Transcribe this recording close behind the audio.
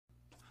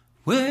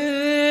Well,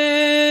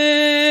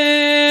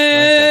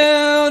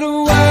 the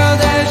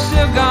world has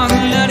still gone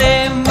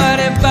nutty,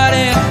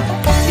 buddy,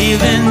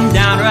 even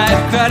downright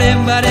cruddy,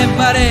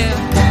 buddy.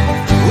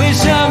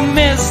 Wish I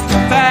missed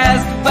the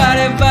past,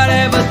 buddy,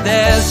 but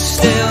there's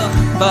still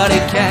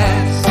buddy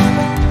cast.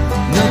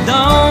 No,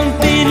 don't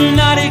be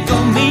naughty, go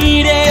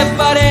meet it,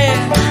 buddy,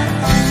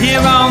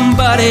 here on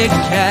Buddy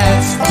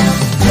Cast.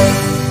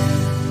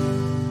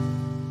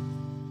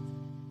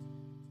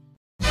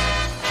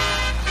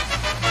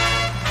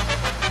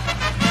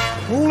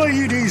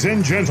 Ladies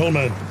and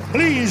gentlemen,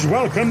 please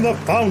welcome the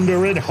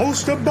founder and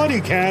host of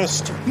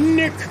BuddyCast,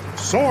 Nick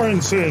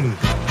Sorensen.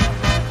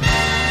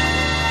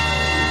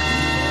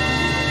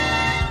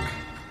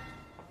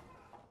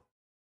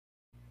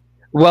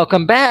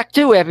 Welcome back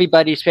to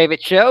everybody's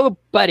favorite show,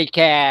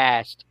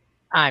 BuddyCast.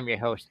 I'm your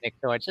host, Nick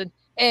Sorensen,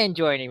 and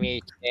joining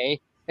me today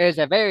is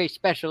a very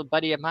special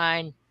buddy of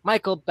mine,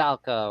 Michael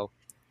Balco.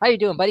 How you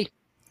doing, buddy?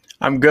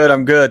 I'm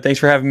good. Thanks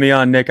for having me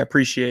on, Nick. I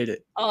appreciate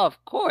it. Of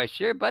course,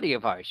 you're a buddy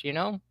of ours, you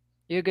know?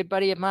 You're a good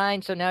buddy of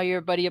mine, so now you're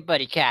a buddy of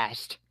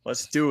BuddyCast.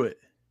 Let's do it.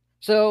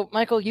 So,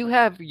 Michael, you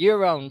have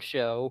your own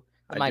show,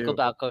 the Michael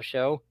Balco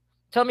Show.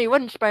 Tell me,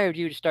 what inspired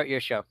you to start your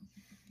show?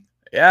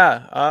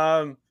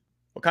 Yeah,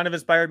 what kind of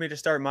inspired me to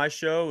start my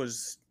show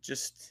was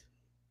just,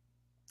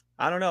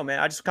 I don't know, man.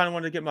 I just kind of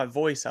wanted to get my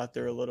voice out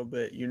there a little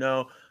bit, you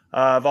know?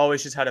 I've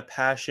always just had a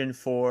passion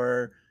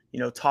for,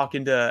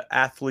 talking to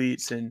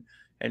athletes and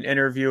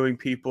interviewing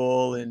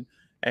people and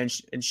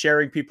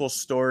sharing people's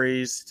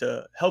stories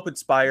to help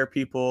inspire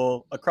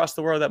people across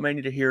the world that might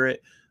need to hear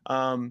it.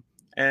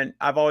 And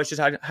I've always just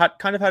had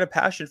a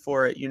passion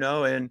for it,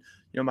 and,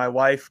 my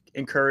wife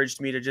encouraged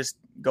me to just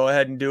go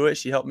ahead and do it.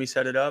 She helped me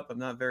set it up. I'm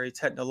not very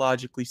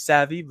technologically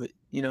savvy, but,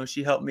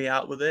 she helped me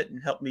out with it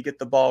and helped me get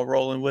the ball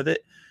rolling with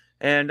it.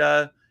 And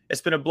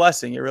it's been a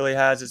blessing. It really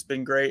has. It's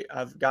been great.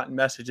 I've gotten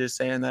messages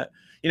saying that,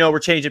 we're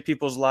changing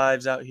people's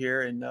lives out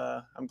here. And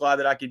I'm glad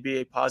that I could be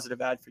a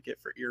positive advocate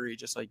for Erie,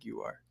 just like you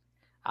are.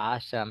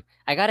 Awesome.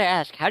 I got to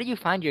ask, how do you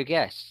find your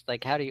guests?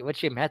 Like,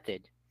 what's your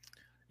method?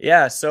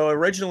 Yeah. So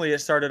originally it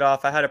started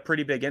off, I had a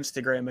pretty big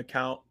Instagram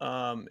account.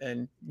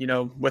 And,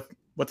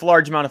 with a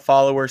large amount of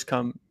followers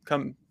come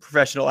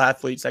professional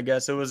athletes, I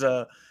guess. It was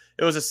a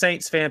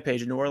Saints fan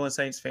page, a New Orleans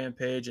Saints fan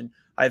page. And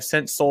I've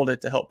since sold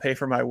it to help pay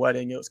for my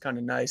wedding. It was kind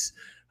of nice.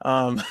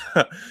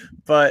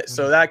 But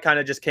so that kind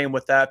of just came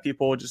with that.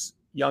 People, just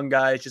young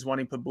guys, just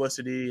wanting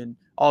publicity and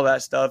all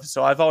that stuff.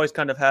 So I've always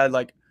kind of had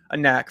like a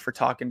knack for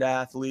talking to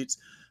athletes.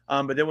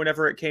 But then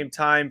whenever it came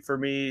time for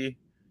me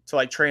to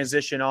like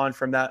transition on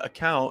from that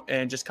account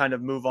and just kind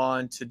of move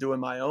on to doing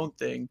my own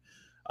thing,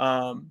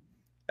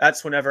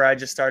 that's whenever I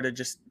just started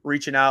just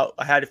reaching out.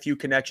 I had a few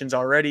connections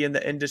already in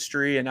the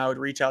industry and I would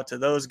reach out to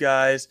those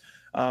guys.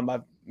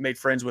 I've made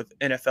friends with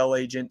NFL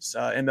agents,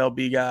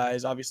 MLB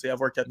guys. Obviously, I've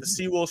worked at the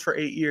Seawolves for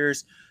 8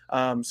 years.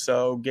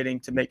 So getting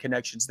to make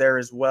connections there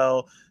as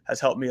well has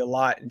helped me a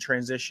lot in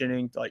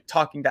transitioning, like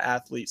talking to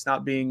athletes,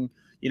 not being,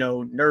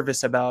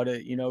 nervous about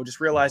it, just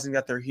realizing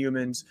that they're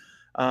humans.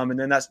 And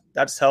then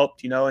that's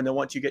helped, and then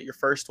once you get your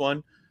first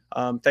one,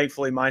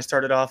 thankfully mine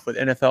started off with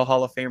NFL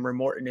Hall of Famer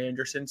Morten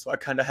Andersen. So I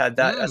kind of had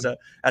that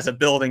as a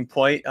building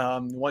point.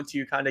 Once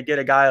you kind of get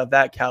a guy of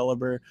that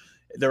caliber,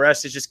 the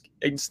rest is just,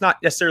 it's not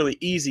necessarily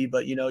easy,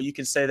 but you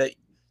can say that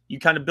you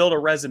kind of build a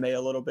resume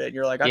a little bit and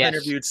you're like, I've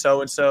interviewed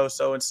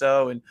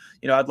so-and-so, and,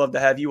 I'd love to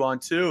have you on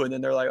too. And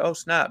then they're like, oh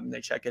snap. And they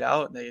check it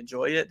out and they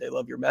enjoy it. They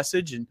love your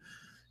message. And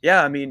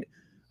yeah, I mean,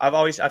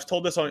 I've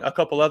told this on a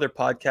couple other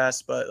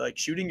podcasts, but like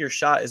shooting your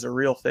shot is a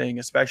real thing,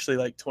 especially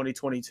like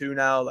 2022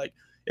 now. Like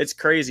it's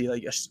crazy.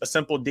 Like a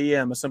simple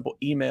DM, a simple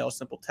email, a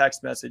simple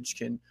text message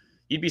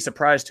you'd be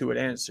surprised who would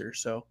answer.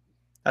 So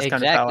that's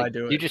kind of how I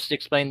do it. You just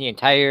explained the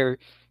entire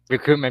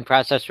recruitment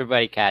process for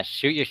BuddyCast.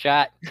 Shoot your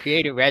shot,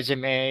 create a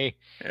resume,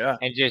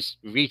 and just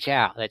reach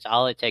out. That's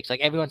all it takes. Like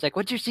everyone's like,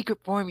 what's your secret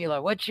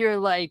formula? What's your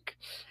like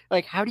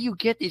how do you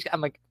get these? I'm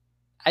like,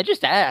 I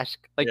just ask.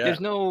 Like there's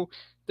no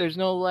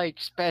like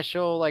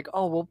special like,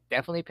 oh, we'll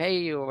definitely pay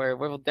you or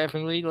we'll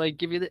definitely like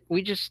give you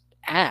we just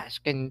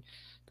ask. And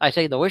I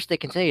say the worst they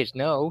can say is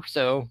no.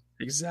 So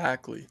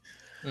exactly.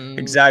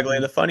 Exactly.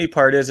 And the funny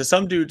part is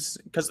some dudes,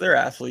 because they're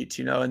athletes,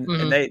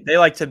 and they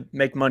like to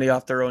make money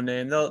off their own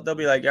name. They'll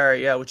be like, all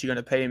right, yeah, what you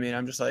gonna pay me? And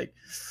I'm just like,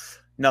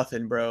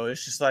 nothing, bro.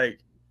 It's just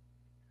like,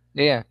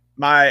 yeah,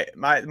 my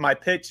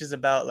pitch is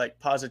about like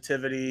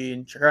positivity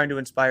and trying to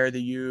inspire the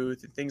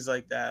youth and things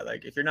like that.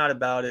 Like if you're not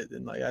about it,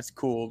 then like that's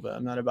cool, but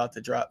I'm not about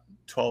to drop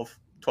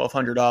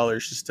 $1,200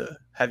 just to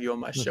have you on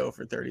my show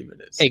for 30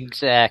 minutes.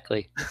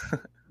 Exactly.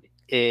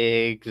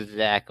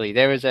 Exactly.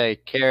 There was a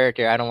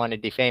character, I don't want to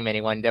defame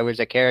anyone. There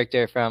was a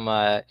character from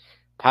a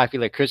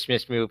popular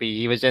Christmas movie.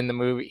 He was in the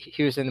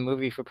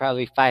movie for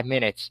probably 5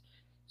 minutes.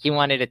 He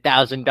wanted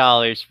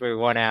 $1,000 for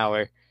 1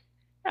 hour.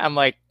 I'm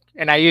like,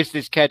 and I used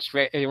this catch,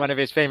 one of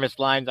his famous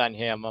lines on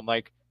him. I'm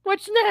like,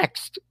 what's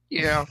next?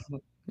 Yeah.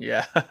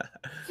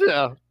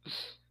 So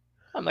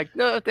I'm like,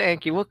 no,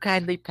 thank you. We'll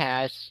kindly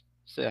pass.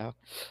 So,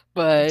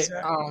 but,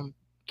 Exactly.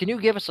 can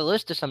you give us a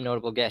list of some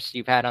notable guests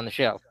you've had on the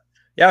show?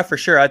 Yeah, for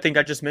sure. I think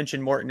I just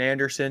mentioned Morton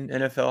Anderson,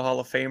 NFL Hall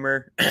of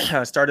Famer.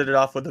 I started it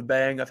off with a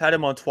bang. I've had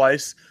him on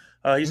twice.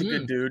 He's a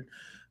good dude.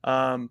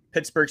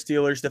 Pittsburgh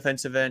Steelers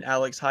defensive end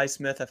Alex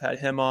Highsmith. I've had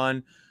him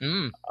on.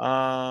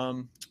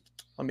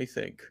 Let me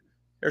think.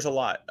 There's a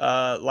lot.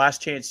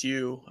 Last Chance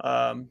U,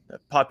 a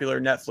popular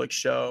Netflix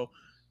show.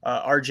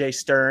 RJ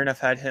Stern.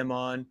 I've had him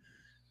on.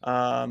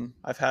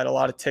 I've had a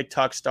lot of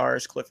TikTok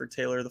stars. Clifford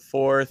Taylor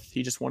IV.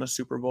 He just won a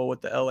Super Bowl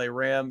with the LA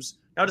Rams.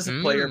 Not as a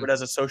player, but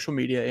as a social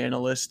media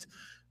analyst.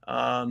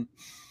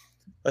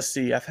 Let's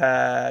see. I've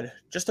had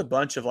just a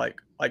bunch of like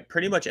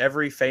pretty much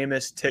every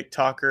famous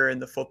TikToker in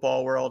the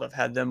football world. I've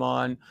had them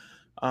on.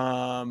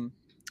 I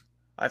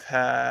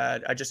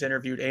just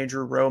interviewed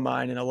Andrew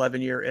Romine, an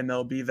 11-year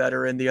MLB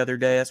veteran, the other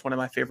day. That's one of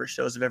my favorite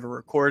shows I've ever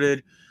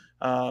recorded.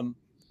 One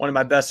of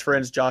my best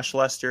friends, Josh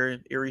Lester,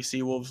 Erie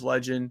Seawolves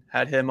legend,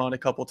 had him on a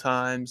couple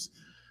times.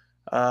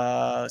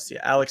 Let's see,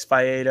 Alex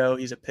Faedo,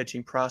 he's a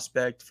pitching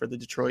prospect for the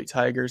Detroit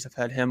Tigers. I've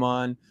had him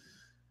on.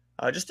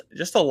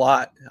 Just a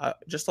lot.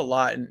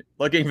 And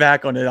looking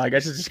back on it, I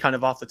guess it's just kind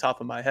of off the top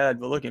of my head,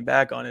 but looking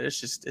back on it,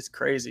 it's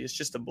crazy. It's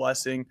just a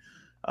blessing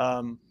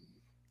to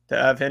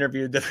have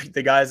interviewed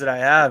the guys that I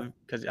have,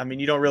 because I mean,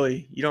 you don't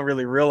really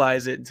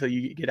realize it until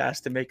you get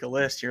asked to make a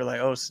list. You're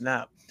like, oh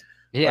snap.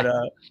 Yeah. But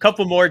a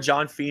couple more.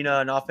 John Fina,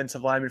 an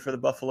offensive lineman for the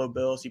Buffalo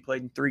Bills. He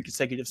played in 3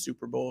 consecutive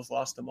Super Bowls,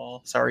 lost them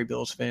all. Sorry,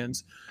 Bills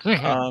fans.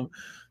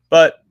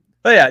 But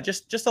yeah,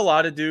 just a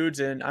lot of dudes,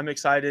 and I'm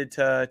excited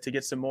to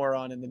get some more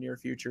on in the near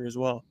future as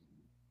well.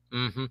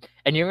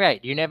 And you're right.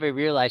 You never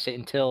realize it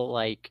until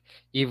like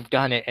you've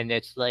done it, and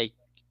it's like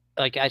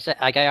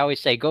I always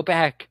say, go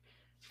back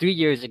 3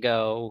 years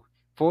ago,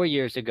 4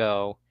 years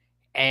ago,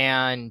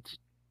 and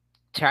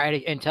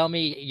tell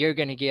me you're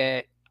gonna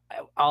get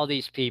all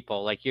these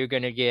people. Like you're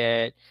gonna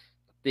get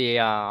the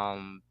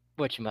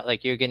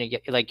you're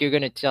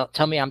gonna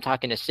tell me I'm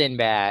talking to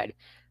Sinbad,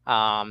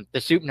 the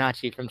Soup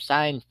Nazi from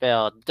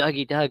Seinfeld,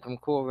 Dougie Doug from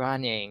Cool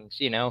Runnings,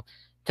 you know.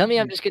 Tell me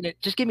I'm just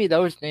give me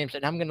those names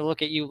and I'm gonna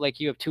look at you like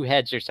you have 2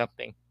 heads or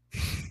something.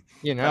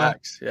 You know?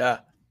 Facts, yeah.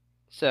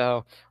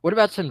 So what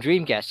about some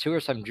dream guests? Who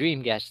are some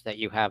dream guests that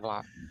you have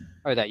on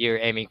or that you're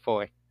aiming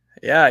for?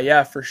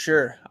 Yeah, for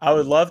sure. I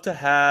would love to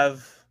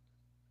have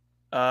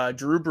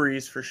Drew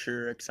Brees for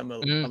sure, because I'm a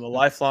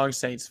lifelong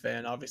Saints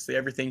fan. Obviously,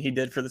 everything he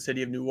did for the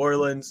city of New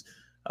Orleans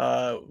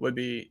would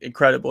be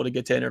incredible to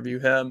get to interview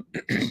him.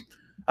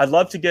 I'd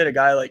love to get a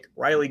guy like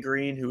Riley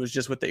Green, who was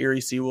just with the Erie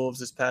Seawolves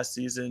this past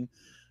season.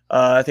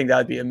 I think that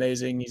would be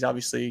amazing. He's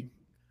obviously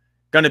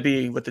going to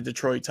be with the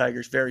Detroit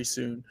Tigers very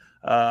soon.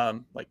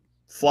 Like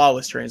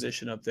flawless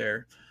transition up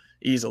there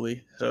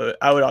easily. So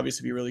I would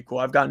obviously be really cool.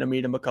 I've gotten to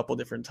meet him a couple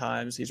different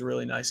times. He's a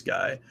really nice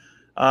guy.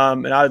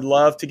 And I'd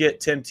love to get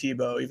Tim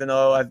Tebow, even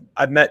though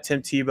I've met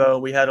Tim Tebow.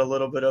 We had a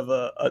little bit of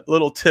a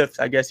little tiff,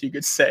 I guess you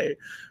could say.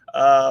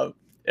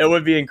 It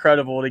would be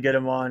incredible to get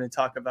him on and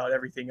talk about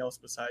everything else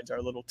besides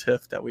our little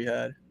tiff that we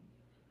had.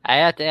 I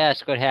have to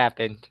ask what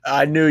happened.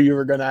 I knew you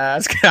were going to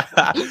ask.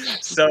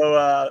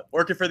 So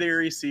working for the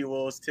Erie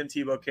Seawolves, Tim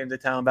Tebow came to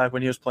town back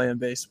when he was playing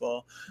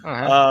baseball.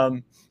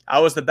 I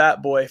was the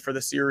bat boy for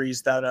the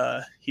series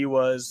that he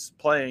was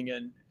playing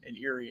in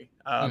Erie.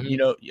 You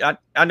know,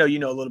 I know you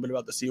know a little bit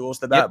about the Seawolves.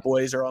 The bat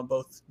boys are on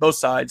both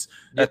sides.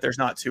 That there's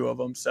not 2 of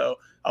them. So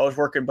I was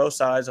working both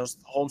sides. I was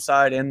the home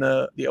side and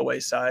the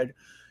away side,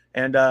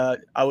 and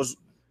I was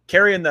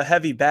carrying the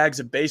heavy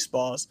bags of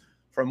baseballs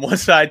from one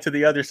side to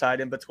the other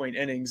side in between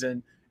innings.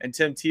 And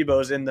Tim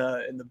Tebow's in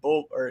the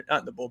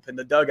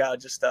the dugout,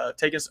 just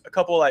taking a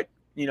couple, like,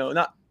 you know,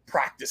 not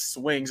practice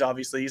swings.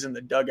 Obviously, he's in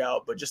the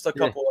dugout, but just a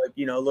couple like,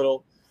 you know,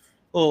 little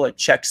like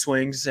check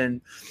swings,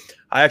 and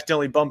I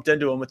accidentally bumped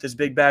into him with his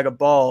big bag of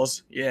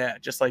balls. Yeah,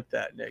 just like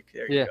that, Nick.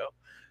 There you go.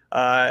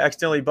 I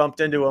accidentally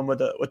bumped into him with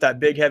that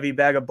big heavy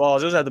bag of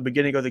balls. It was at the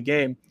beginning of the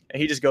game,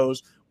 and he just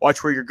goes,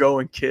 "Watch where you're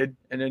going, kid."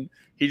 And then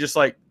he just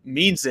like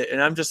means it,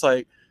 and I'm just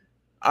like,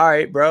 "All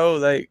right, bro.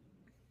 Like,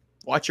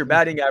 watch your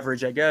batting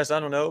average, I guess.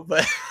 I don't know."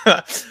 But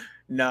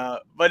no.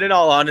 But in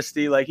all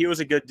honesty, like, he was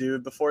a good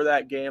dude. Before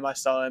that game, I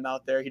saw him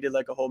out there. He did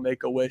like a whole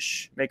make a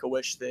wish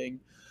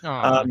thing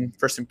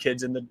for some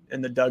kids in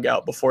the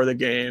dugout before the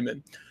game.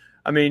 And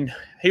I mean,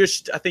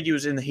 I think he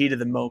was in the heat of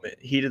the moment,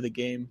 heat of the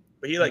game.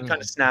 But he like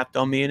kind of snapped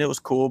on me, and it was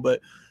cool.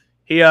 But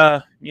he,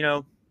 you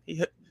know,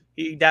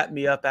 he dapped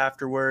me up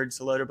afterwards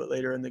a little bit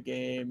later in the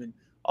game and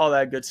all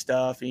that good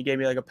stuff. And he gave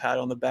me like a pat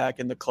on the back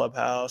in the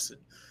clubhouse and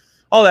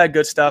all that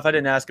good stuff. I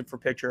didn't ask him for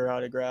picture or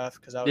autograph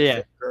because I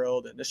was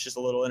girled, and it's just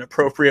a little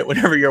inappropriate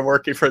whenever you're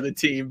working for the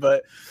team.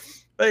 But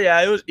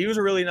yeah, he was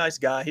a really nice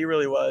guy. He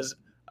really was.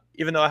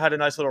 Even though I had a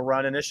nice little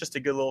run, and it's just a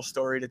good little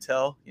story to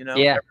tell, you know.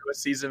 Everyone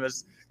sees him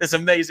as this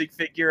amazing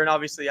figure, and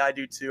obviously I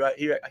do too.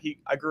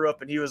 I grew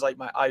up, and he was like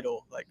my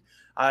idol. Like,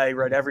 I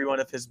read every one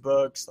of his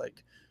books.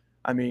 Like,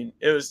 I mean,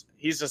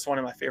 he's just one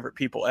of my favorite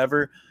people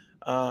ever.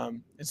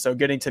 And so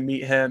getting to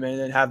meet him and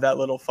then have that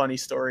little funny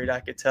story that I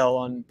could tell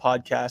on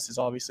podcasts is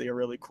obviously a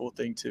really cool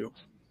thing too.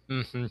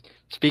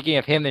 Speaking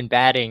of him and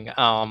batting,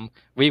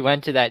 we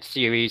went to that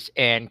series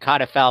and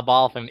caught a foul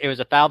ball from. It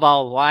was a foul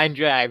ball line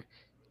drive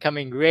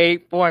coming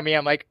right for me.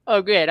 I'm like,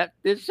 oh, great.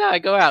 This is how I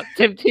go out.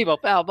 Tim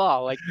Tebow, foul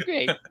ball. Like,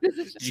 great. Did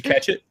you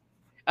catch it?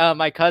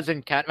 My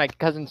cousin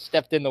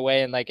stepped in the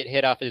way and like it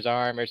hit off his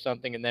arm or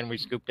something, and then we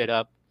scooped it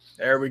up.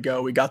 There we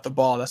go. We got the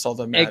ball. That's all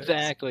that matters.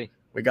 Exactly.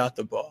 We got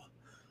the ball.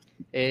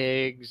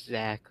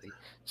 Exactly.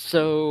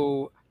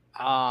 So,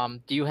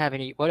 do you have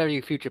what are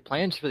your future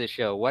plans for the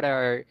show?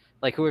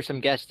 Who are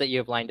some guests that you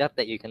have lined up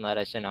that you can let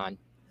us in on?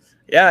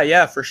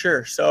 Yeah, for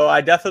sure. So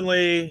I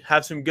definitely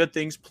have some good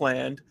things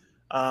planned.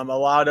 A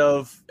lot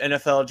of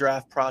NFL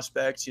draft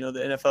prospects. The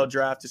NFL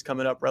draft is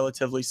coming up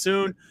relatively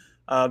soon.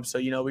 So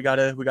we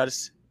gotta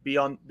be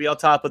on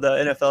top of the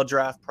NFL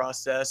draft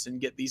process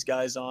and get these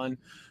guys on.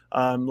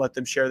 Let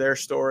them share their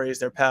stories,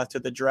 their path to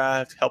the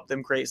draft, help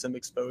them create some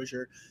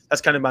exposure.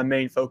 That's kind of my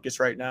main focus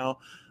right now.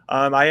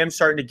 I am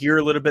starting to gear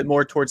a little bit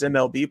more towards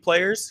MLB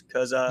players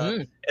because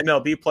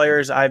MLB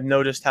players I've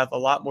noticed have a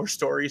lot more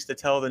stories to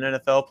tell than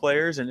NFL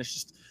players, and it's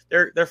just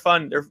they're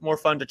fun. They're more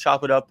fun to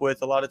chop it up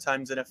with. A lot of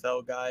times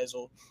NFL guys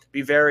will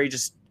be very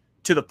just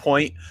to the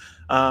point.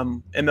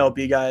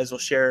 MLB guys will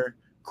share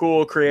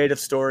cool, creative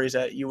stories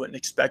that you wouldn't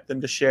expect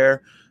them to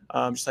share,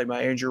 just like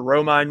my Andrew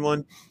Romine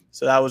one.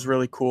 So that was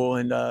really cool,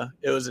 and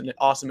it was an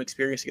awesome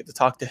experience to get to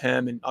talk to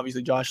him, and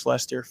obviously Josh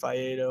Lester,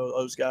 Faedo,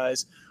 those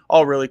guys,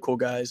 all really cool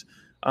guys.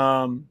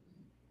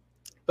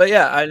 But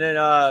yeah, and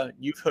then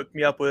you've hooked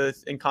me up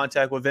in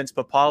contact with Vince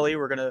Papale.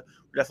 We're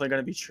definitely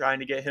gonna be trying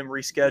to get him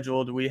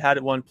rescheduled. We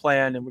had one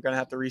planned, and we're gonna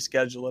have to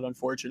reschedule it,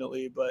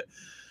 unfortunately. But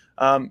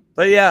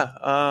yeah,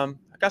 I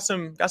got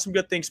some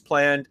good things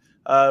planned.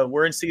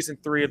 We're in season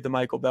 3 of the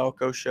Michael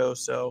Balco show,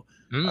 so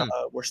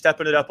we're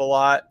stepping it up a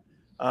lot.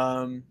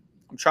 I'm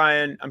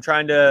trying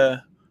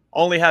to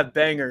only have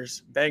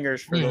bangers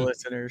for the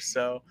listeners.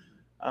 So,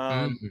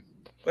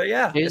 but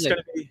yeah, it's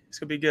gonna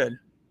be good.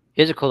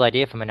 Here's a cool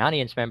idea from an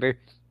audience member.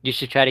 You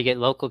should try to get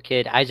local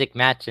kid Isaac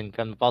Mattson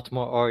from the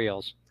Baltimore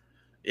Orioles.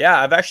 Yeah,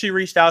 I've actually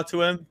reached out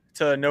to him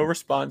to no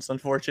response,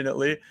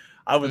 unfortunately.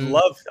 I would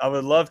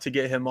love to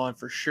get him on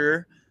for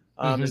sure.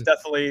 He's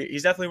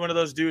definitely one of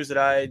those dudes that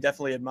I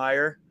definitely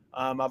admire.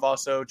 I've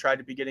also tried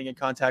to be getting in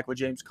contact with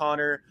James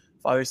Conner.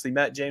 I've obviously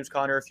met James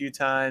Conner a few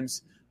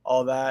times,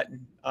 all that.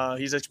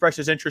 He's expressed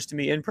his interest to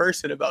me in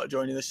person about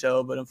joining the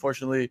show, but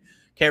unfortunately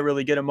can't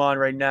really get him on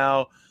right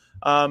now.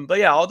 But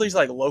yeah, all these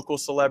like local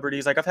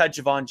celebrities, like I've had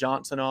Javon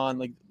Johnson on,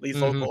 like these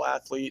local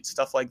athletes,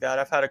 stuff like that.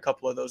 I've had a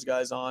couple of those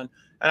guys on,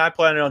 and I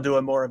plan on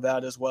doing more of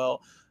that as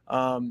well.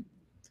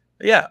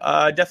 Yeah,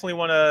 I definitely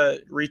want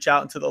to reach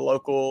out into the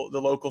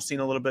local scene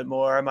a little bit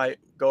more. I might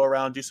go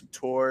around, do some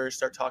tours,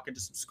 start talking to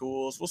some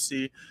schools. We'll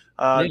see.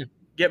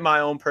 Get my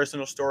own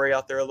personal story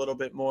out there a little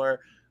bit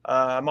more.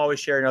 I'm always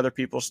sharing other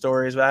people's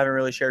stories, but I haven't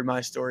really shared my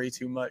story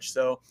too much.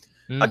 So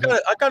I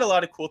got a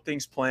lot of cool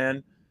things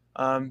planned.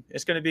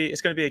 It's gonna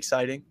be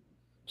exciting.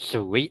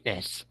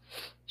 Sweetness.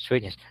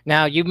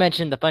 Now, you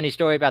mentioned the funny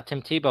story about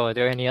Tim Tebow. Are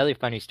there any other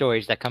funny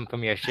stories that come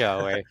from your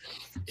show or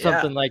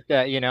something like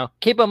that?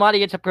 Keep them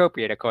audience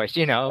appropriate, of course.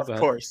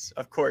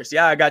 Of course.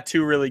 Yeah, I got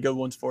 2 really good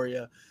ones for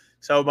you.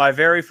 So my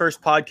very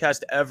first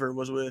podcast ever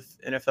was with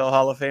NFL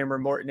Hall of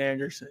Famer Morten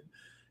Andersen,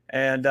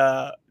 and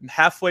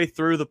halfway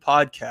through the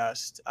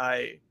podcast,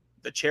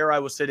 the chair I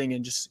was sitting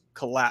in just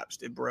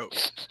collapsed. It broke,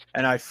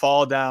 and I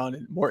fall down,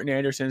 and Morten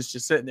Andersen's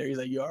just sitting there. He's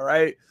like, "You all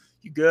right?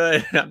 You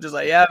good?" And I'm just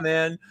like, "Yeah,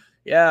 man.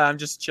 Yeah, I'm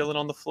just chilling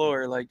on the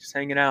floor, like just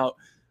hanging out."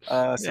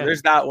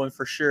 There's that one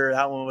for sure.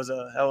 That one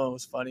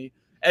was funny.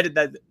 Edited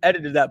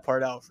that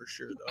part out for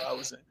sure though. I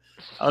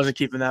wasn't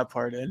keeping that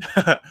part in.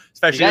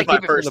 Especially with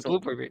my first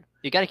one.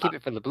 You got to keep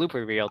it for the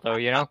blooper reel though,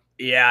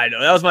 Yeah, I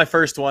know. That was my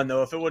first one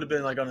though. If it would have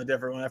been like on a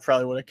different one, I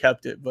probably would have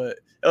kept it, but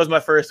it was my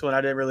first one.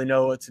 I didn't really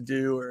know what to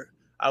do, or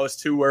I was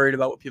too worried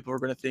about what people were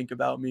going to think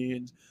about me,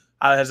 and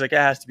I was like, it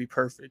has to be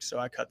perfect, so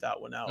I cut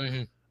that one out.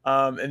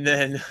 And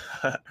then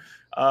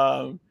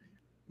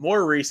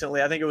more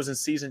recently, I think it was in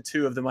season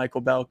 2 of the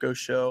Michael Balco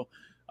show,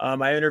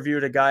 I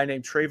interviewed a guy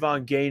named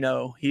Trayvon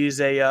Gano.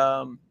 He's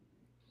a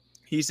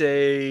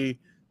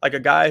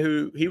guy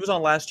who he was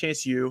on Last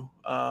Chance U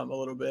a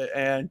little bit,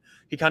 and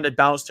he kind of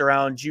bounced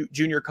around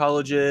junior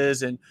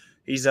colleges, and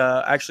he's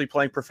actually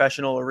playing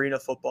professional arena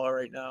football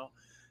right now.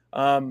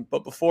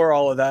 But before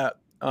all of that,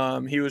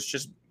 he was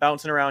just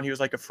bouncing around. He was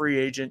like a free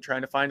agent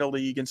trying to find a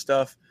league and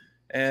stuff.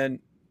 And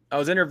I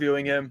was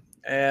interviewing him,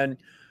 and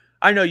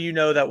I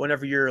know that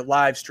whenever you're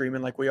live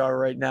streaming like we are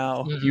right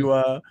now,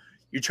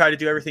 you try to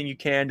do everything you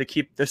can to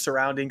keep the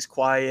surroundings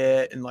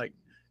quiet and like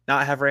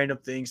not have random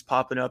things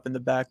popping up in the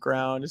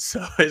background. And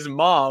so his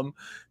mom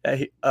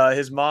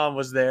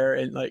was there,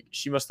 and like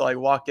she must have like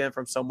walked in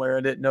from somewhere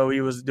and didn't know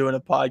he was doing a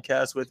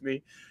podcast with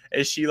me.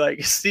 And she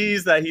like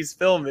sees that he's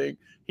filming.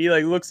 He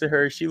like looks at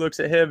her, she looks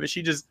at him, and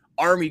she just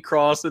army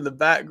cross in the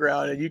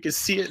background, and you can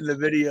see it in the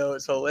video.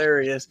 It's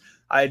hilarious.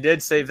 I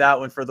did save that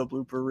one for the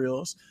blooper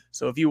reels,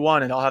 so if you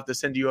want it, I'll have to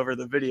send you over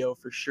the video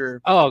for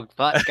sure. Oh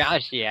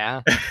gosh,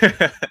 yeah.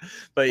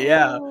 But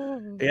yeah,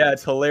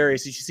 it's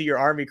hilarious. You see your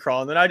army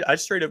crawl, and then I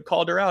straight up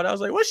called her out. I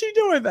was like, "What's she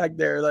doing back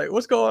there? Like,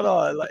 what's going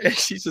on?" Like,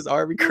 she's just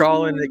army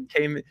crawling. It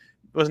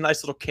was a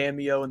nice little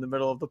cameo in the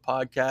middle of the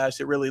podcast.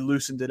 It really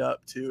loosened it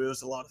up too. It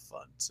was a lot of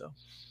fun. So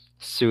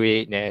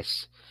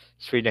Sweetness.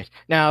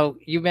 Now,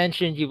 you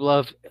mentioned you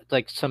love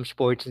like some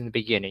sports in the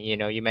beginning.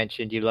 You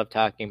mentioned you love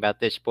talking about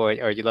this sport,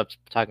 or you love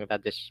talking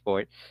about this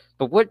sport.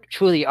 But what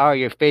truly are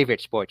your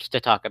favorite sports to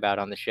talk about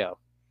on the show?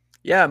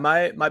 Yeah,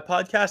 my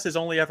podcast has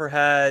only ever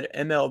had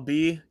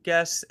MLB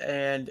guests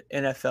and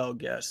NFL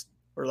guests,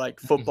 or like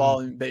football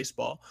and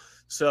baseball.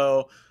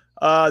 So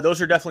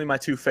those are definitely my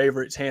two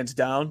favorites, hands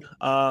down.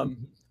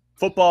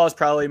 Football is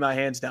probably my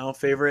hands down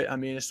favorite. I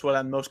mean, it's what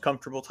I'm most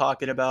comfortable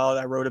talking about.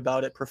 I wrote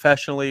about it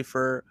professionally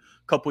for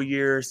a couple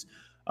years.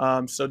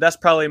 So that's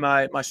probably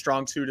my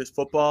strong suit is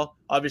football.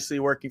 Obviously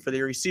working for the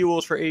Erie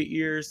Seawolves for 8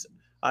 years.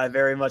 I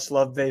very much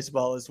love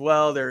baseball as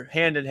well. They're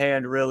hand in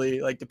hand, really.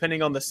 Like,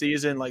 depending on the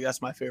season, like,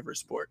 that's my favorite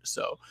sport.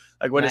 So,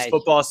 like, when it's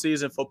football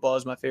season, football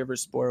is my favorite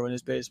sport. When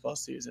it's baseball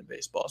season,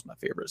 baseball is my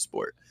favorite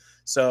sport.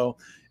 So,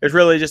 it's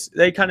really just,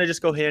 they kind of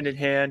just go hand in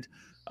hand.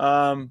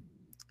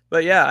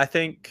 But yeah, I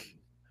think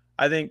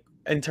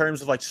in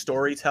terms of like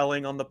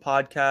storytelling on the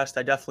podcast,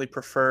 I definitely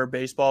prefer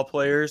baseball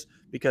players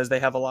because they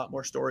have a lot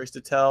more stories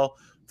to tell.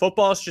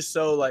 Football is just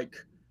so, like,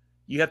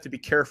 you have to be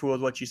careful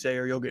with what you say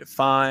or you'll get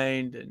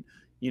fined, and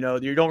you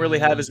don't really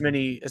have as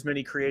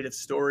many creative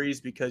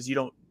stories because you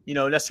don't,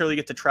 necessarily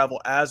get to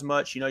travel as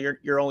much.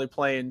 You're only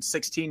playing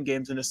 16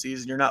 games in a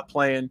season. You're not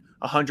playing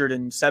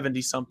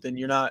 170 something.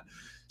 You're not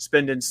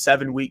spending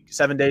 7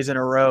 days in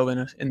a row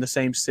in the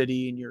same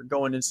city, and you're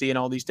going and seeing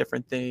all these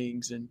different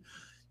things. And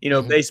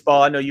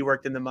baseball, I know you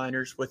worked in the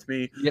minors with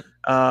me. Yep.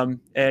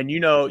 And you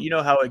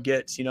know how it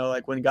gets,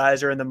 like when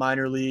guys are in the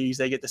minor leagues,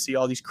 they get to see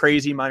all these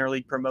crazy minor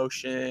league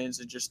promotions,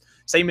 and just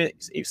same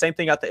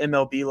thing at the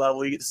MLB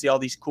level. You get to see all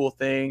these cool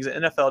things. The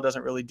NFL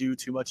doesn't really do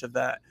too much of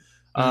that.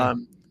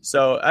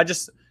 So I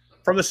just,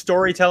 from a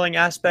storytelling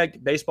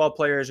aspect, baseball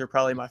players are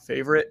probably my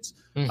favorites.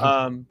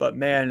 But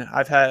man,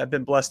 I've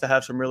been blessed to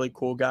have some really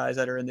cool guys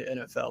that are in the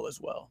NFL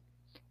as well.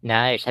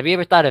 Nice. Have you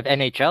ever thought of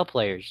NHL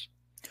players?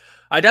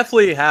 I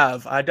definitely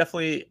have. I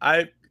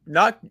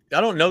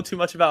don't know too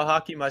much about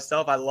hockey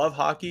myself. I love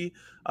hockey.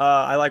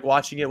 I like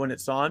watching it when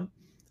it's on.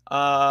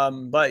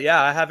 But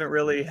yeah, I haven't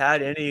really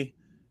had any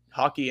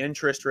hockey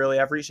interest really.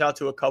 I've reached out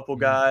to a couple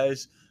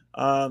guys,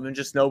 and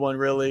just no one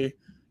really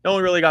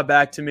got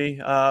back to me.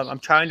 I'm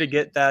trying to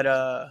get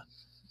that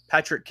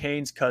Patrick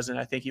Kane's cousin.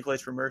 I think he plays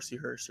for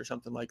Mercyhurst or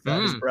something like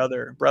that. His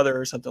brother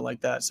or something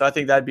like that. So I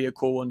think that'd be a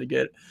cool one to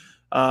get.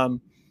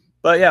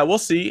 But yeah, we'll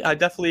see. I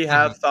definitely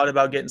have thought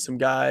about getting some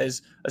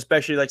guys,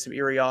 especially like some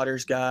Erie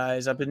Otters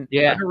guys. I've been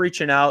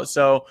reaching out.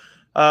 So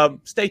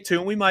stay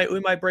tuned. We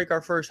might break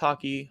our first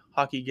hockey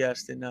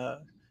guest in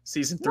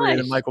season 3 of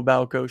the Michael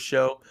Balco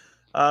show.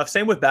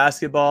 Same with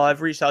basketball.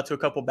 I've reached out to a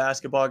couple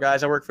basketball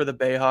guys. I worked for the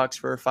Bayhawks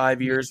for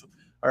 5 years,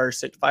 or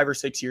 5 or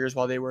 6 years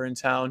while they were in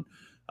town.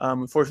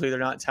 Unfortunately, they're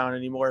not in town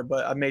anymore,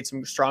 but I've made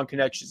some strong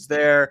connections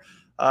there.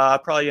 I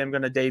probably am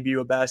going to debut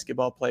a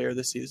basketball player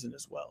this season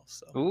as well.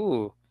 So.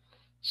 Ooh.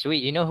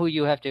 Sweet. You know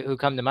who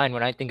come to mind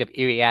when I think of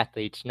Erie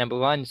athletes? Number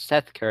 1,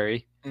 Seth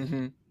Curry.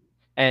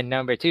 And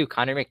number 2,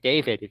 Connor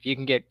McDavid. If you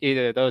can get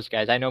either of those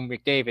guys. I know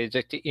McDavid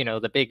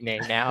is, the big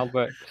name now,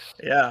 but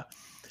yeah.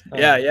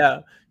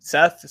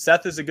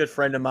 Seth is a good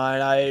friend of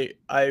mine.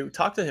 I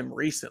talked to him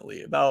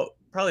recently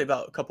probably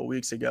about a couple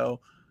weeks ago.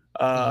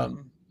 I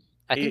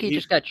think he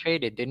just got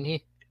traded, didn't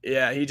he?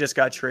 Yeah, he just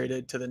got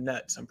traded to the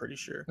Nets, I'm pretty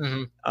sure.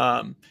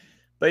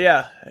 But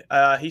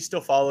yeah, he still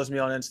follows me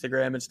on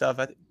Instagram and stuff.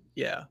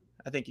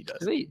 I think he does.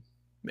 Sweet.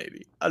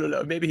 Maybe. I don't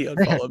know. Maybe he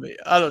unfollowed me.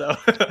 I don't know.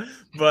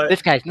 But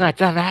this guy's nuts.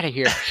 I'm out of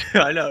here.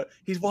 I know.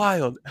 He's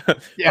wild.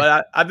 Yeah.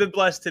 But I've been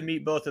blessed to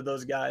meet both of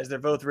those guys. They're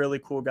both really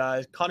cool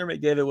guys. Connor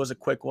McDavid was a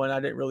quick one. I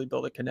didn't really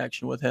build a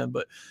connection with him.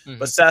 But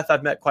Seth,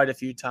 I've met quite a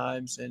few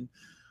times and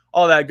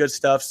all that good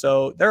stuff.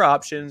 So there are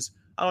options.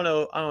 I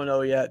don't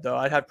know yet, though.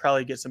 I'd have to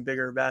probably get some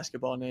bigger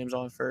basketball names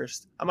on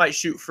first. I might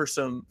shoot for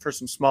some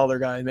smaller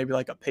guys, maybe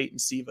like a Peyton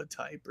Siva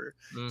type or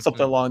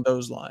something along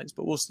those lines.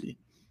 But we'll see.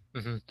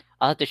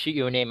 I'll have to shoot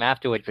you a name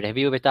afterwards, but have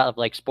you ever thought of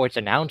like sports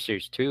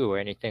announcers too or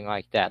anything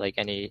like that? Like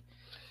any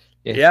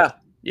Yeah.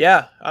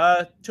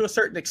 To a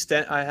certain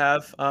extent I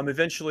have.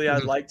 Eventually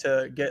I'd like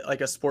to get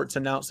like a sports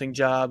announcing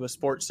job, a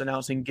sports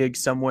announcing gig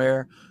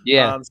somewhere.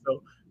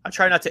 So I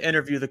try not to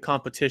interview the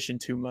competition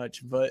too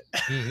much, but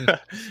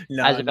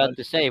no, I was about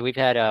to say we've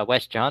had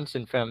Wes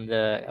Johnson from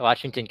the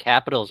Washington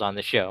Capitals on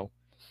the show.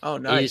 Oh,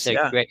 nice. He's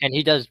great, and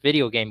he does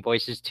video game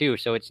voices too,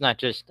 so it's not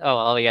just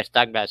all he has to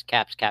talk about is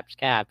caps.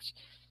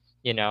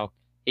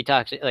 He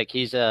talks like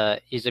he's a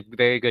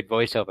very good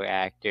voiceover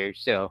actor.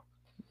 So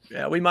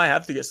yeah, we might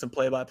have to get some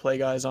play-by-play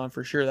guys on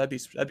for sure. That'd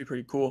be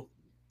pretty cool.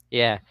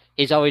 Yeah,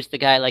 he's always the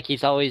guy. Like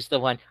he's always the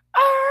one.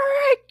 All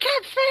right,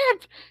 Cap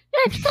fans,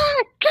 it's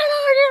time. Get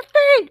on your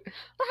feet.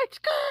 Let's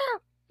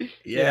go.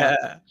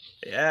 Yeah.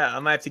 I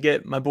might have to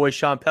get my boy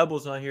Sean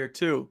Pebbles on here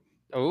too.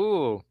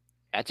 Oh,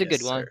 that's a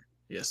good one.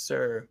 Yes,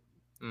 sir.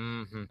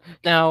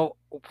 Now,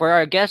 for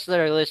our guests that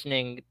are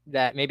listening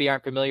that maybe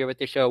aren't familiar with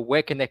the show,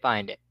 where can they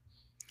find it?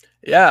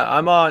 Yeah,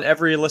 I'm on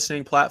every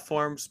listening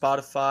platform,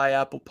 Spotify,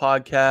 Apple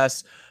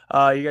Podcasts.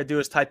 You got to do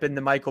is type in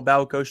the Michael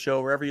Balco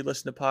Show wherever you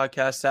listen to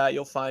podcasts at.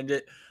 You'll find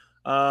it.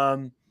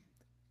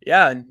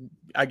 Yeah, and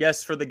I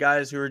guess for the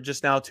guys who are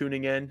just now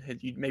tuning in,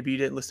 maybe you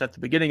didn't listen at the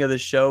beginning of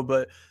this show,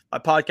 but my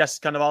podcast is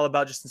kind of all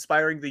about just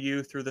inspiring the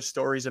youth through the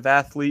stories of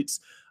athletes.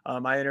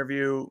 I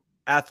interview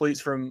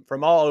athletes from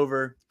all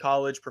over,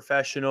 college,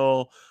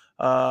 professional,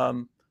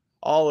 all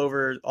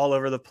over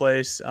the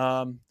place.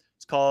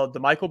 It's called the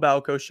Michael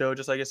Balco Show,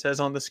 just like it says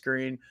on the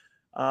screen.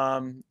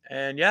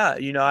 And yeah,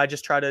 I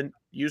just try to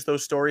use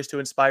those stories to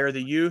inspire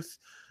the youth,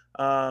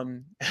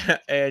 and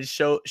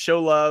show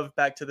love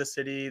back to the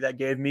city that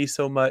gave me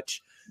so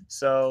much.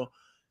 So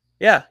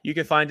yeah, you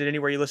can find it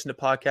anywhere you listen to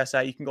podcasts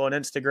at. You can go on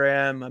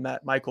Instagram. I'm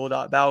at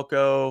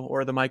michael.balco,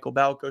 or the Michael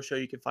Balco Show.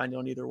 You can find it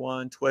on either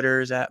one.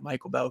 Twitter's at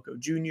Michael Balco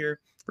Jr.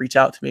 Reach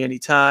out to me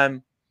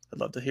anytime. I'd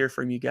love to hear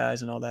from you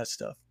guys and all that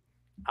stuff.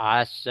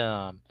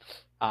 Awesome.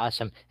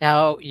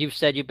 Now, you've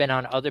said you've been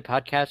on other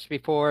podcasts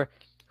before.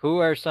 Who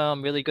are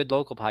some really good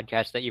local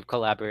podcasts that you've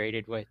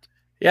collaborated with?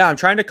 Yeah, I'm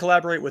trying to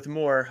collaborate with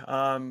more.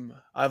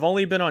 I've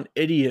only been on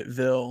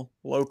Idiotville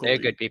locally. They're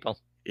good people.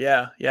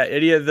 Yeah.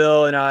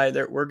 Idiotville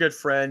and we're good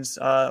friends.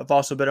 I've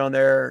also been on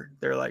their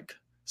like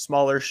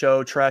smaller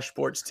show, Trash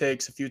Sports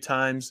Takes, a few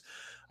times.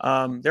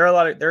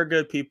 They're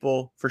good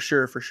people for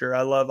sure.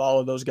 I love all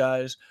of those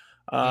guys.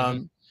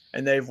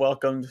 And they've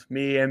welcomed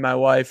me and my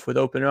wife with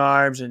open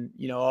arms, and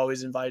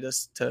always invite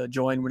us to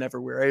join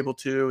whenever we're able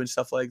to and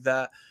stuff like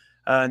that.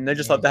 And they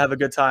just love to have a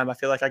good time. I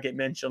feel like I get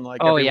mentioned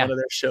every one of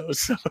their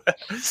shows.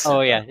 Oh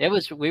yeah, I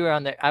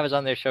was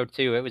on their show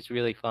too. It was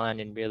really fun,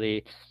 and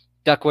really,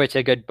 Duckworth's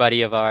a good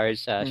buddy of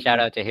ours. Shout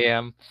out to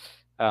him.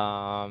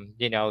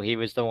 He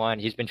was the one.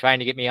 He's been trying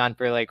to get me on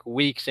for like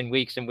weeks and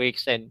weeks and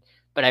weeks,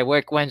 but I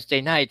work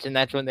Wednesday nights, and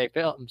that's when they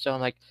film. So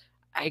I'm like,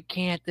 I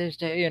can't this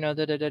day.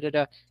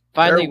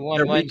 Finally,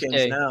 one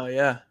Wednesday now,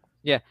 yeah.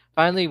 Yeah,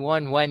 finally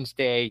one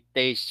Wednesday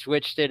they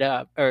switched it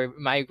up, or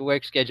my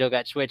work schedule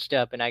got switched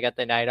up, and I got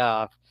the night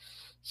off.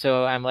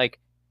 So I'm like,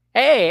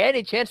 "Hey,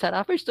 any chance that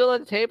offer's still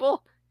on the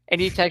table?" And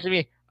he texted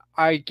me,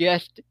 "Our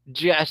guest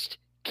just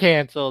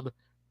canceled.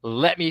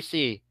 Let me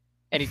see."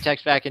 And he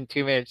texts back in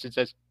 2 minutes and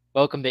says,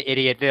 "Welcome to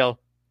Idiotville.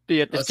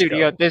 Be at the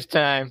studio at this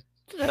time."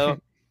 So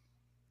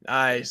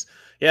nice.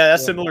 Yeah,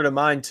 that's similar to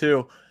mine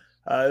too.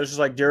 It was just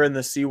like during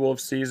the Seawolf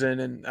season,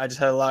 and I just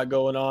had a lot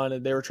going on,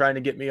 and they were trying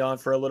to get me on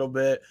for a little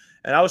bit,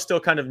 and I was still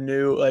kind of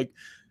new. Like,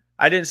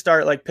 I didn't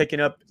start like picking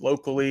up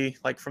locally,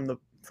 like from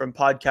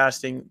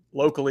podcasting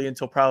locally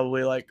until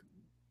probably like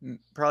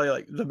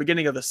the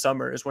beginning of the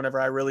summer is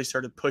whenever I really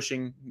started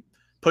pushing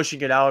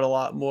it out a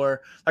lot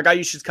more. Like, I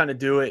used to just kind of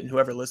do it and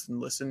whoever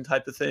listened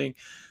type of thing,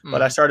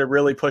 but I started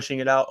really pushing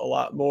it out a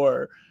lot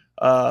more,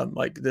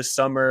 like this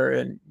summer,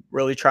 and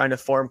really trying to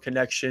form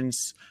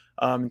connections,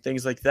 and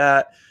things like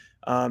that.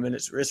 And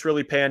it's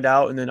really panned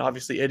out. And then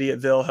obviously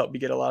Idiotville helped me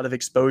get a lot of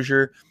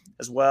exposure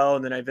as well.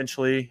 And then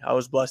eventually I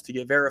was blessed to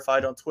get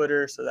verified on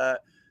Twitter. So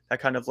that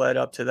kind of led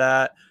up to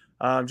that.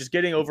 Just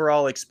getting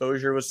overall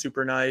exposure was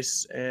super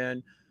nice.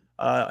 And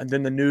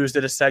then the news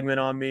did a segment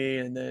on me,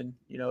 and then,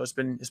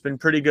 it's been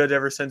pretty good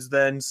ever since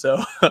then.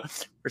 So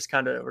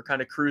we're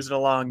kind of cruising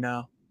along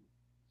now.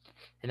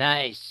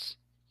 Nice.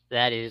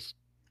 That is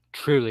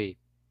truly,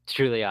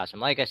 truly awesome.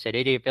 Like I said,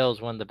 Idiotville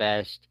is one of the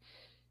best,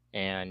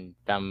 and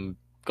I'm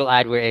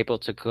glad we're able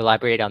to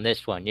collaborate on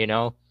this one,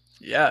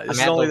 Yeah, this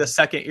is only the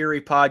second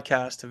Erie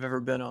podcast I've ever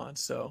been on,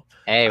 so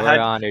hey, we're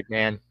honored,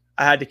 man.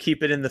 I had to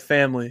keep it in the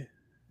family.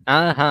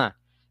 Now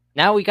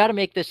we got to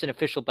make this an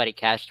official buddy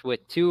cast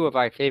with two of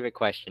our favorite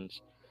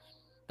questions.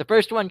 The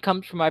first one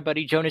comes from our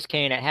buddy Jonas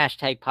Kane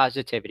at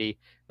 #positivity,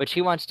 which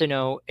he wants to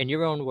know, in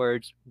your own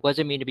words, what does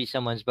it mean to be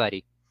someone's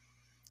buddy?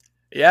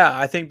 Yeah,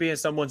 I think being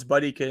someone's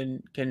buddy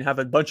can have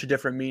a bunch of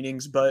different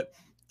meanings, but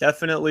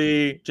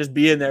definitely just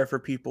being there for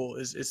people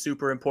is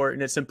super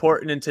important. It's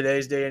important in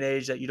today's day and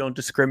age that you don't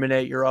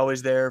discriminate. You're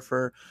always there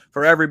for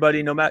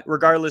everybody,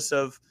 regardless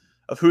of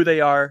who they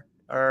are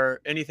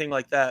or anything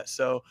like that.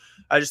 So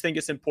I just think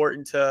it's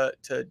important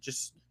to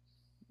just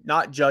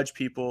not judge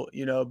people,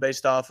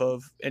 based off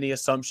of any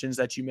assumptions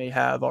that you may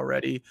have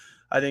already.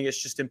 I think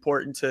it's just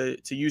important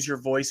to use your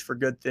voice for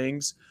good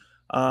things,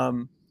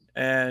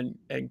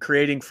 and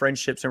creating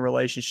friendships and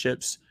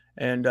relationships.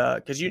 And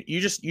because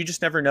you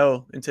just never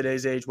know in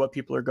today's age what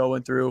people are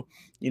going through.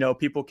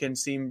 People can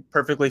seem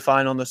perfectly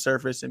fine on the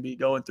surface and be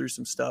going through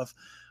some stuff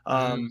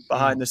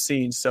behind the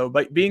scenes. So,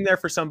 but being there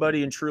for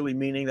somebody and truly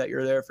meaning that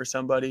you're there for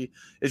somebody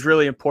is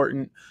really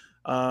important.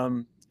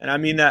 And I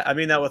mean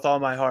that with all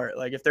my heart.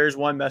 Like, if there's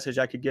one message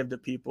I could give to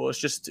people, it's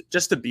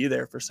just to be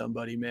there for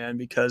somebody, man,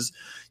 because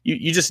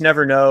you just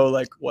never know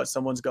like what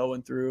someone's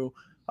going through.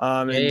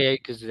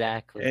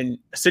 Exactly. And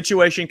a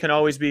situation can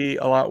always be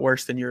a lot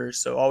worse than yours.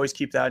 So always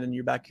keep that in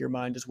your back of your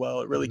mind as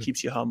well. It really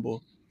keeps you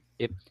humble.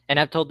 Yep. And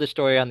I've told this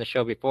story on the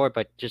show before,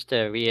 but just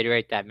to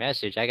reiterate that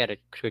message, I got a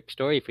quick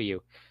story for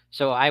you.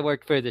 So I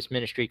worked for this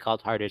ministry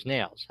called Hard as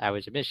Nails. I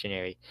was a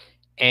missionary.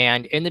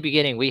 And in the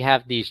beginning, we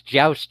have these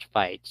joust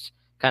fights,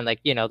 kind of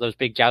like, those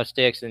big joust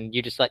sticks, and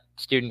you just let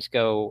students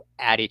go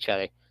at each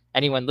other.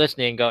 Anyone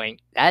listening going,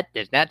 that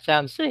does not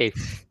sound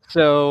safe.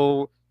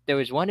 So there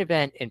was one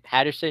event in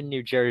Paterson,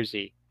 New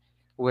Jersey,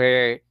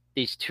 where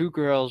these two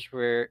girls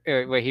were,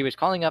 where he was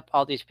calling up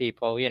all these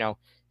people, you know,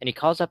 and he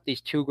calls up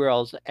these two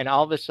girls, and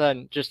all of a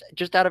sudden,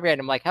 just out of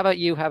random, like, how about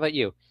you? How about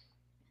you?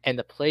 And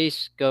the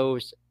place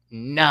goes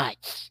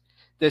nuts.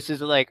 This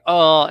is like,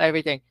 oh,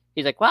 everything.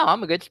 He's like, wow,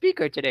 I'm a good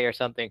speaker today or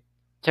something.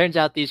 Turns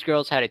out these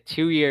girls had a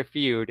 2-year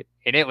feud,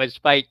 and it was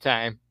fight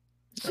time.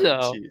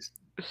 So,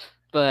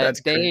 but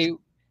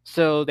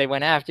so they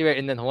went after it,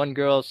 and then the one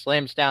girl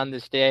slams down the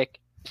stick,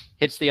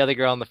 hits the other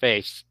girl in the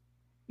face.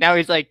 Now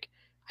he's like,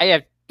 I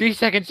have 3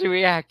 seconds to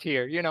react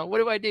here. You know, what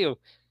do I do?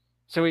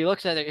 So he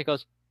looks at it, he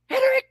goes, hit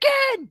her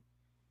again!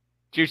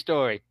 True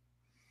story.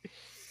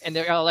 And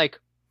they're all like,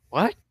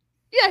 what?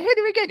 Yeah, hit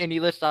her again. And he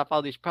lists off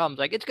all these problems.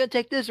 Like, it's going to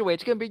take this away.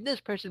 It's going to bring this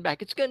person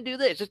back. It's going to do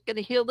this. It's going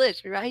to heal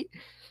this, right?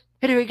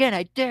 Hit her again.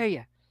 I dare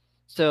you.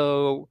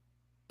 So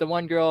the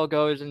one girl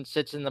goes and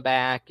sits in the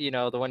back. You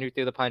know, the one who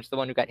threw the punch, the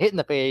one who got hit in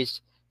the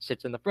face,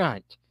 sits in the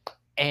front.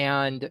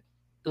 And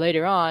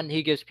later on,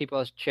 he gives people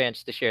a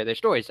chance to share their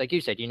stories. Like you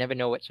said, you never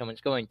know what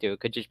someone's going through. It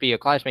could just be a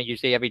classmate you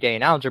see every day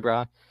in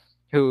algebra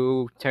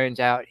who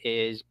turns out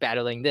is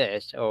battling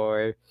this,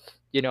 or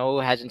you know,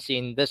 hasn't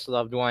seen this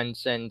loved one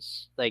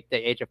since like the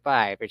age of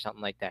 5 or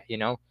something like that, you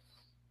know?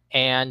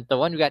 And the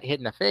one who got hit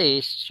in the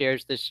face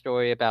shares this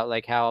story about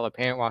like how a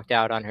parent walked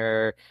out on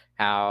her,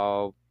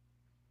 how,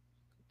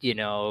 you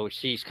know,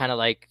 she's kind of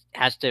like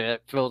has to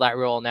fill that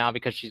role now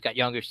because she's got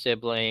younger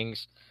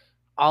siblings,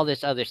 all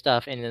this other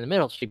stuff. And in the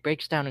middle, she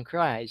breaks down and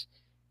cries.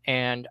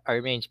 And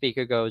our main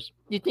speaker goes,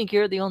 you think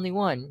you're the only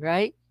one,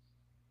 right?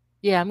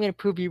 Yeah, I'm going to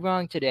prove you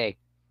wrong today.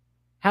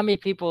 How many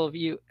people of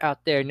you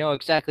out there know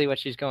exactly what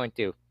she's going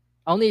through?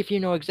 Only if you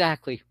know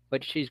exactly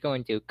what she's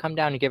going through, come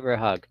down and give her a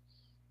hug.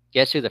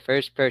 Guess who the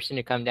first person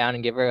to come down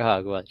and give her a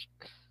hug was?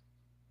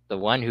 The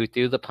one who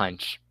threw the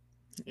punch.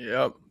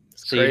 Yep.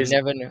 So crazy.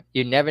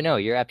 You never know.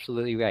 You're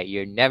absolutely right.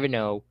 You never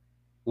know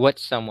what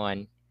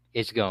someone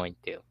is going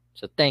through.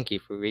 So thank you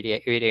for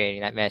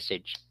reiterating that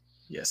message.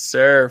 Yes,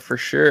 sir, for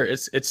sure.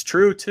 It's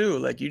true too.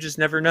 Like you just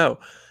never know.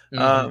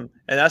 And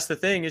that's the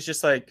thing. It's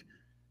just like,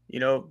 you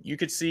know, you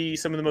could see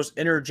some of the most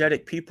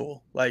energetic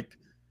people, like,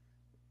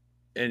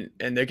 and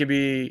they could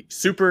be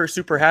super,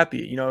 super happy.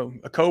 You know,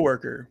 a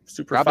coworker,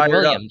 super Robin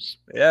fired Williams.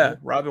 up. Yeah,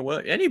 Robin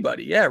Williams.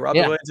 Anybody. Yeah,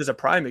 Robin Williams is a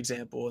prime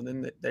example. And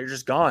then they're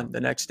just gone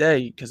the next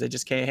day because they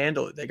just can't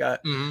handle it. They got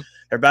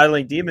they're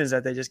battling demons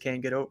that they just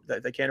can't get over,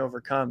 that they can't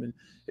overcome, and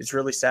it's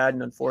really sad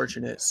and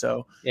unfortunate.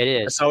 So it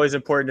is. It's always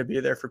important to be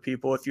there for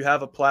people. If you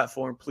have a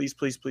platform, please,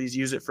 please, please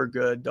use it for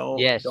good.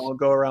 Don't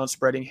go around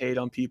spreading hate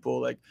on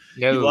people. Like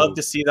you love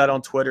to see that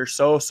on Twitter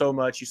so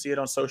much. You see it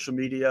on social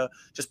media.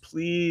 Just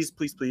please,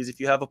 please, please, if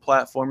you have a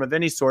platform of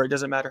any sort, it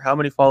doesn't matter how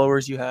many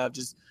followers you have,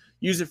 just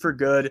use it for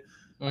good.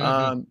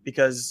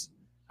 Because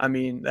I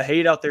mean, the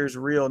hate out there is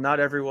real. Not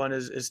everyone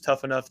is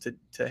tough enough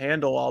to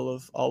handle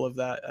all of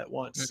that at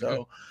once.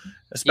 So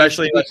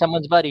especially be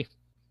someone's buddy.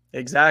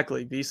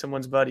 Exactly. Be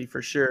someone's buddy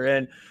for sure.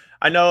 And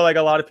I know like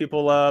a lot of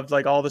people loved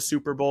like all the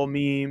Super Bowl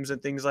memes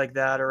and things like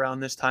that around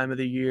this time of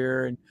the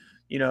year. And,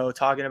 you know,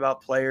 talking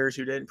about players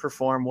who didn't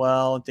perform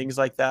well and things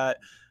like that.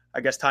 I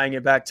guess tying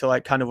it back to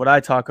like kind of what I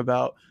talk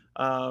about.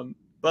 But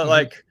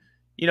like,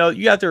 you know,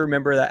 you have to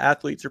remember that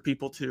athletes are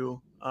people too.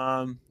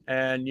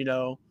 And, you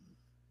know,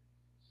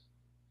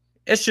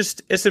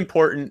 it's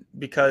important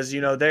because, you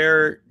know,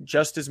 they're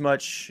just as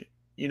much,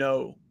 you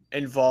know,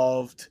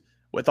 involved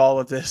with all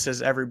of this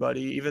as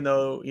everybody, even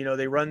though, you know,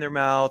 they run their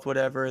mouth,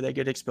 whatever, they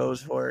get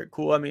exposed for it.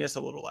 Cool. I mean, it's a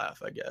little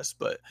laugh, I guess,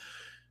 but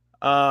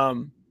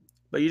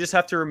you just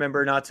have to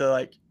remember not to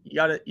like, you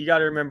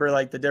gotta remember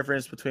like the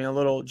difference between a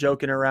little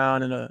joking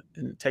around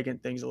and taking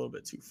things a little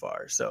bit too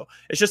far. So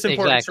it's just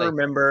important to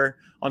remember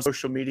on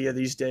social media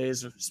these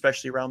days,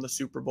 especially around the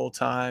Super Bowl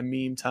time,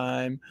 meme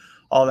time,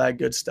 all that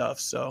good stuff.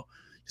 So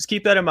just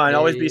keep that in mind.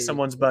 Always be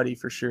someone's buddy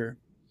for sure.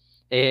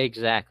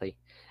 Exactly.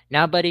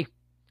 Now, buddy,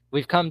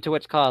 we've come to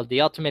what's called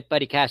the Ultimate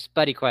BuddyCast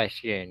Buddy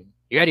Question.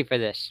 You ready for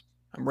this?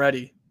 I'm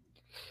ready.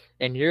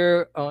 And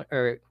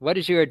what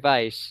is your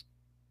advice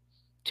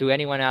to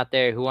anyone out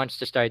there who wants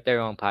to start their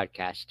own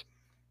podcast?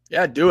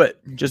 Yeah, do it.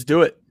 Just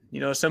do it.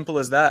 You know, simple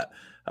as that.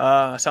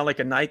 I sound like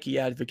a Nike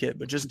advocate,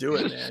 but just do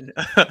it,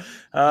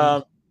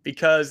 man.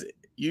 Because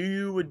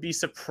you would be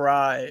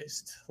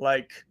surprised,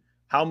 like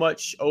how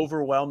much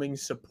overwhelming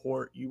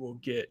support you will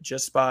get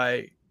just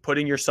by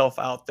putting yourself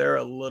out there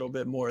a little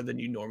bit more than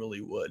you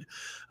normally would.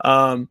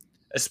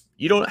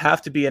 You don't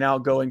have to be an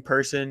outgoing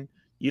person.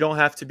 You don't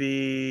have to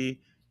be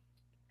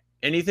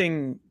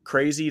anything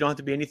crazy. You don't have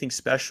to be anything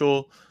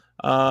special.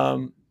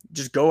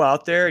 Just go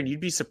out there and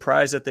you'd be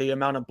surprised at the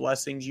amount of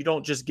blessings you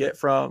don't just get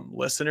from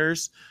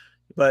listeners,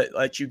 but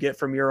like you get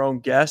from your own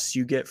guests,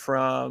 you get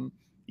from,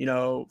 you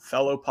know,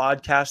 fellow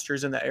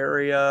podcasters in the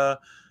area.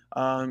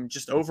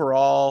 Just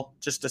overall,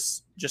 just a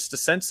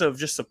sense of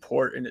just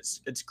support. And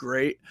it's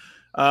great.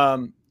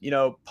 You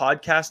know,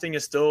 podcasting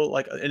is still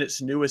like in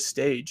its newest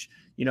stage,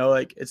 you know,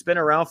 like it's been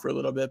around for a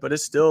little bit, but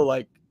it's still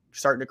like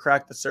starting to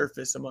crack the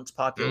surface amongst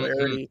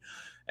popularity.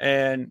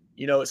 And,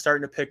 you know, it's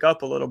starting to pick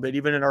up a little bit,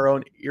 even in our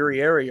own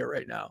Erie area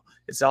right now.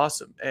 It's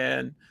awesome.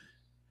 And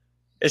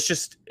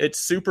it's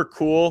super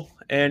cool.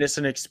 And it's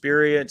an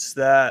experience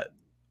that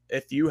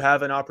if you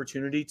have an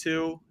opportunity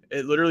to,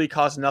 it literally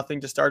costs nothing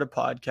to start a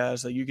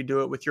podcast. Like, you can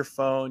do it with your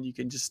phone. You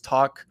can just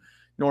talk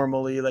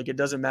normally. Like, it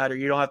doesn't matter.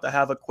 You don't have to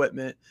have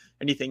equipment,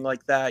 anything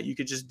like that. You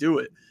could just do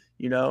it,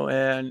 you know.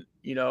 And,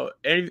 you know,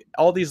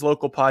 all these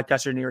local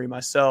podcasters in Erie,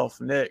 myself,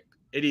 Nick,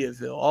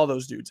 Idiotville, all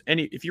those dudes.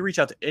 If you reach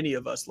out to any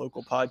of us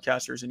local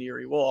podcasters in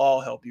Erie, we'll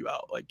all help you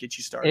out, like get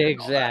you started.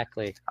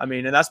 Exactly. I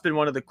mean, and that's been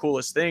one of the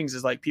coolest things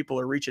is like people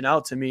are reaching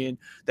out to me and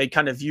they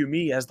kind of view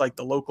me as like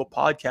the local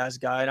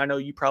podcast guy. And I know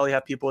you probably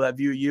have people that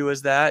view you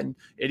as that, and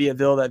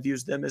Idiotville that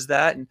views them as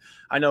that. And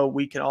I know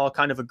we can all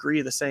kind of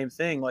agree the same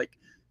thing. Like,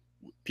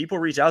 people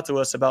reach out to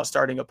us about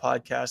starting a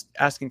podcast,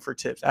 asking for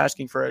tips,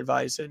 asking for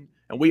advice. And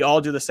we all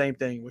do the same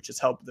thing, which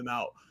is help them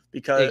out.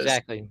 Because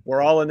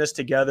we're all in this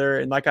together.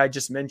 And like I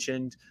just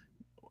mentioned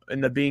in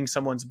the being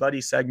someone's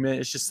buddy segment,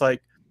 it's just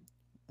like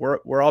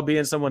we're all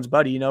being someone's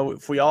buddy. You know,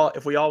 if we all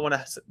want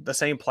the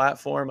same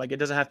platform, like, it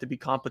doesn't have to be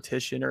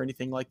competition or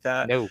anything like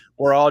that. No.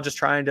 We're all just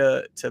trying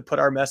to put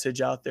our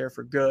message out there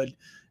for good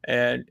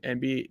and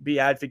be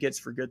advocates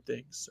for good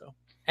things. So,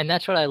 and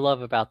that's what I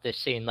love about this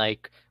scene.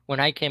 Like, when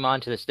I came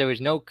onto this, there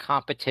was no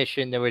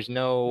competition. There was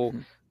no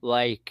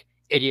like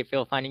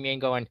Idiotville finding me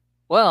and going,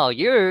 well,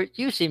 you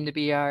seem to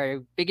be our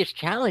biggest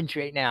challenge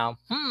right now.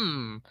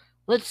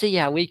 Let's see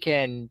how we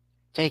can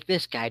take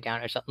this guy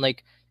down or something.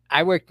 Like,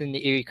 I worked in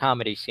the Erie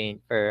comedy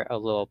scene for a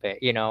little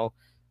bit, you know.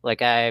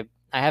 Like, I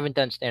haven't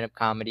done stand-up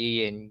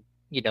comedy in,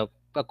 you know,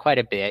 quite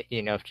a bit,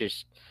 you know,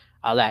 just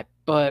all that.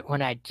 But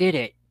when I did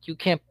it, you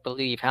can't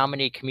believe how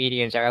many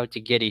comedians are out to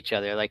get each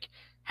other. Like,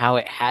 how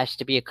it has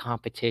to be a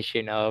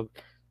competition of,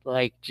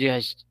 like,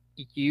 just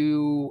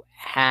you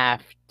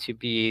have to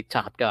be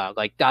top dog,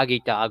 like dog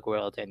eat dog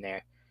world in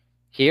there.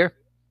 Here,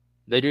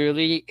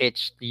 literally,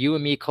 it's you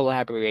and me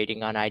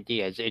collaborating on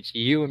ideas. It's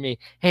you and me.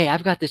 Hey,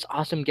 I've got this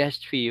awesome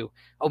guest for you.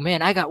 Oh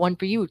man, I got one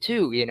for you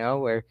too, you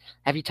know, or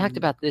have you talked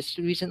about this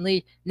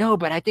recently? No,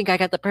 but I think I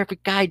got the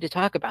perfect guy to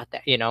talk about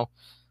that, you know.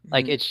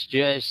 Like, it's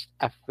just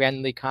a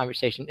friendly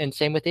conversation. And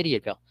same with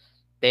Idiotville.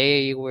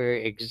 They were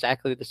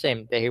exactly the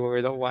same. They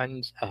were the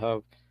ones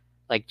of,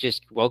 like,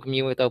 just welcoming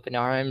you with open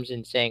arms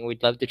and saying,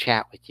 we'd love to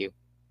chat with you.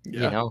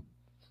 You know,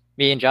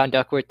 me and John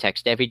Duckworth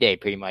text every day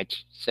pretty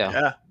much.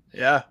 So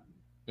yeah,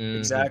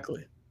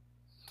 exactly.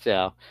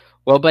 So,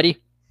 well, buddy,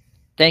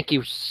 thank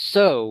you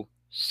so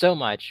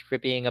much for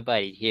being a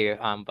buddy here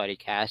on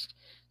BuddyCast.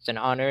 It's an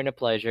honor and a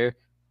pleasure.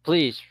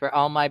 Please, for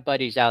all my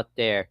buddies out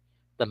there,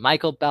 The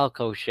Michael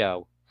Balko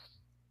Show,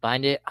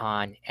 find it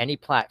on any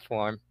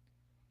platform.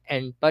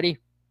 And buddy,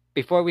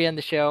 before we end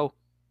the show,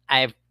 I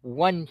have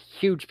one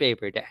huge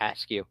favor to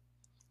ask you.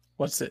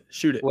 What's it?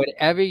 Shoot it.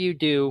 Whatever you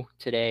do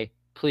today,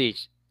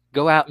 please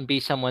go out and be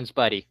someone's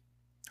buddy.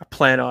 I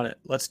plan on it.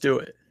 Let's do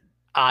it.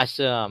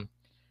 Awesome.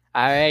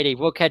 Alrighty,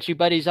 we'll catch you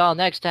buddies all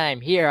next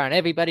time here on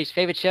everybody's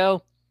favorite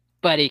show,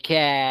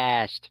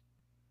 BuddyCast.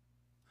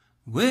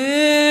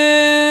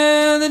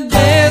 Well, the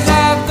days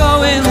are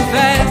going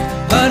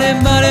fast, buddy,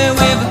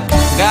 we've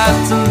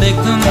got to make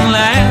them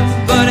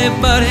last, buddy,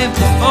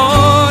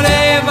 before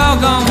they've all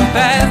gone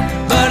past,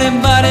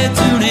 buddy,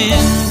 tune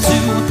in to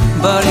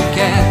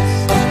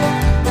BuddyCast.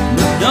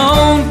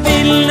 Don't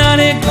be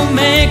nutty, go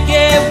make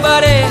it,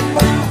 buddy,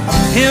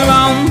 here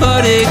on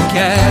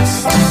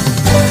BuddyCast.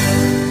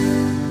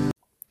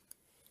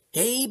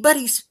 Hey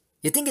buddies,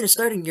 you thinking of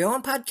starting your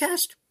own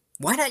podcast?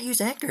 Why not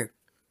use Anchor?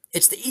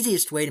 It's the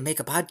easiest way to make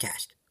a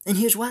podcast, and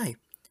here's why.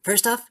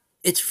 First off,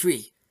 it's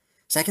free.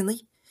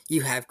 Secondly,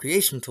 you have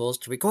creation tools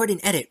to record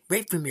and edit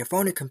right from your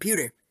phone or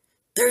computer.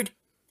 Third,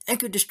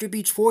 Anchor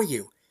distributes for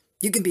you.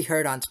 You can be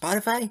heard on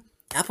Spotify,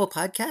 Apple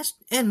Podcasts,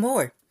 and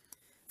more.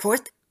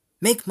 Fourth,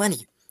 make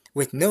money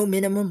with no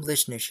minimum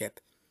listenership.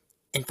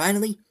 And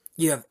finally,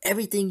 you have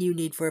everything you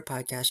need for a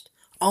podcast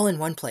all in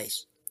one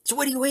place. So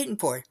what are you waiting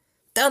for?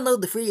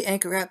 Download the free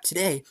Anchor app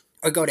today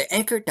or go to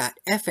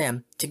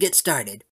anchor.fm to get started.